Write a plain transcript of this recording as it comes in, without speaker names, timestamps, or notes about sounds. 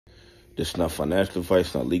This is not financial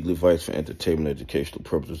advice, not legal advice, for entertainment and educational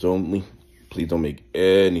purposes only. Please don't make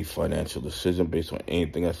any financial decision based on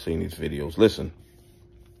anything I say in these videos. Listen,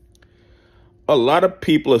 a lot of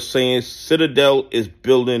people are saying Citadel is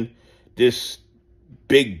building this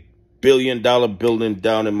big billion-dollar building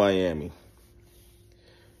down in Miami.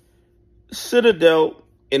 Citadel,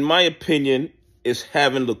 in my opinion, is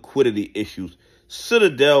having liquidity issues.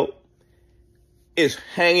 Citadel is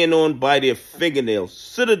hanging on by their fingernails.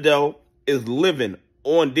 Citadel is living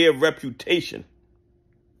on their reputation.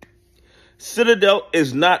 Citadel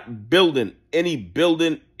is not building any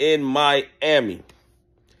building in Miami.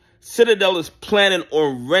 Citadel is planning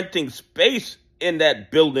on renting space in that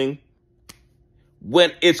building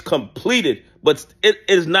when it's completed, but it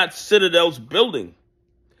is not Citadel's building.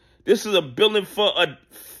 This is a building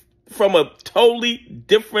from a totally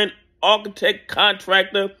different architect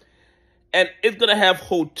contractor, and it's going to have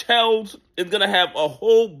hotels. It's going to have a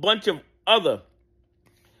whole bunch of other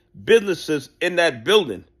businesses in that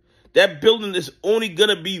building. That building is only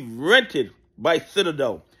going to be rented by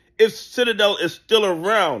Citadel. If Citadel is still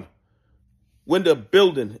around when the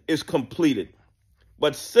building is completed.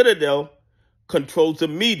 But Citadel controls the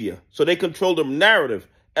media, so they control the narrative.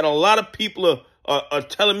 And a lot of people are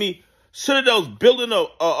telling me Citadel's building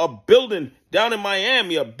a building down in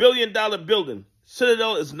Miami, $1 billion building.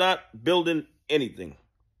 Citadel is not building anything.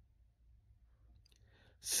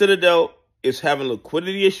 Citadel is having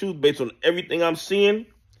liquidity issues based on everything I'm seeing.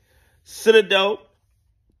 Citadel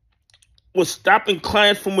was stopping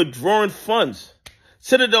clients from withdrawing funds.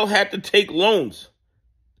 Citadel had to take loans.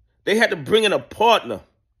 They had to bring in a partner.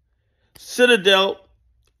 Citadel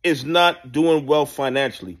is not doing well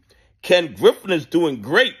financially. Ken Griffin is doing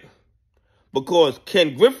great because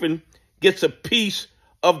Ken Griffin gets a piece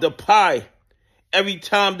of the pie every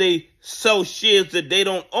time they sell shares that they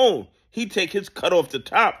don't own. He takes his cut off the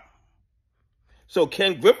top. So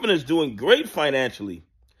Ken Griffin is doing great financially.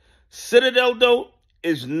 Citadel, though,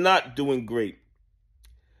 is not doing great.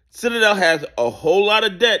 Citadel has a whole lot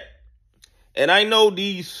of debt. And I know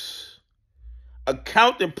these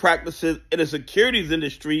accounting practices in the securities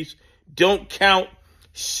industries don't count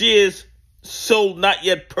shares sold not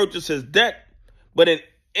yet purchased as debt. But in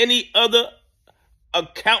any other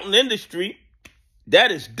accounting industry,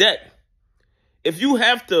 that is debt. If you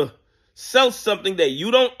have to sell something that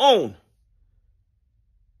you don't own,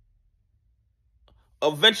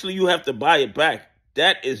 eventually you have to buy it back.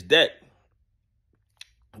 That is debt.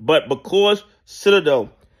 But because Citadel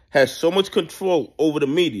has so much control over the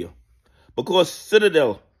media, because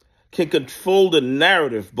Citadel can control the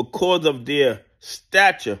narrative because of their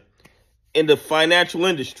stature in the financial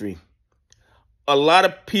industry, a lot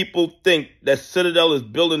of people think that Citadel is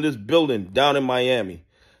building this building down in Miami.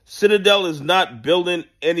 Citadel is not building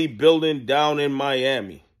any building down in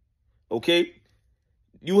Miami. Okay?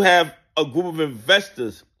 You have a group of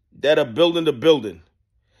investors that are building the building.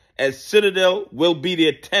 And Citadel will be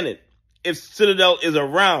their tenant if Citadel is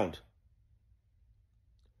around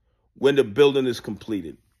when the building is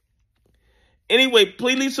completed. Anyway,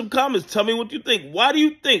 please leave some comments. Tell me what you think. Why do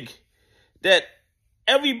you think that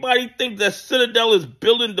everybody thinks that Citadel is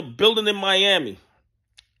building the building in Miami?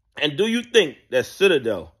 And do you think that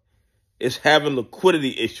Citadel is having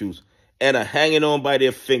liquidity issues and are hanging on by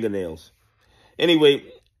their fingernails? Anyway,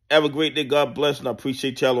 have a great day. God bless, and I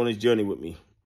appreciate y'all on this journey with me.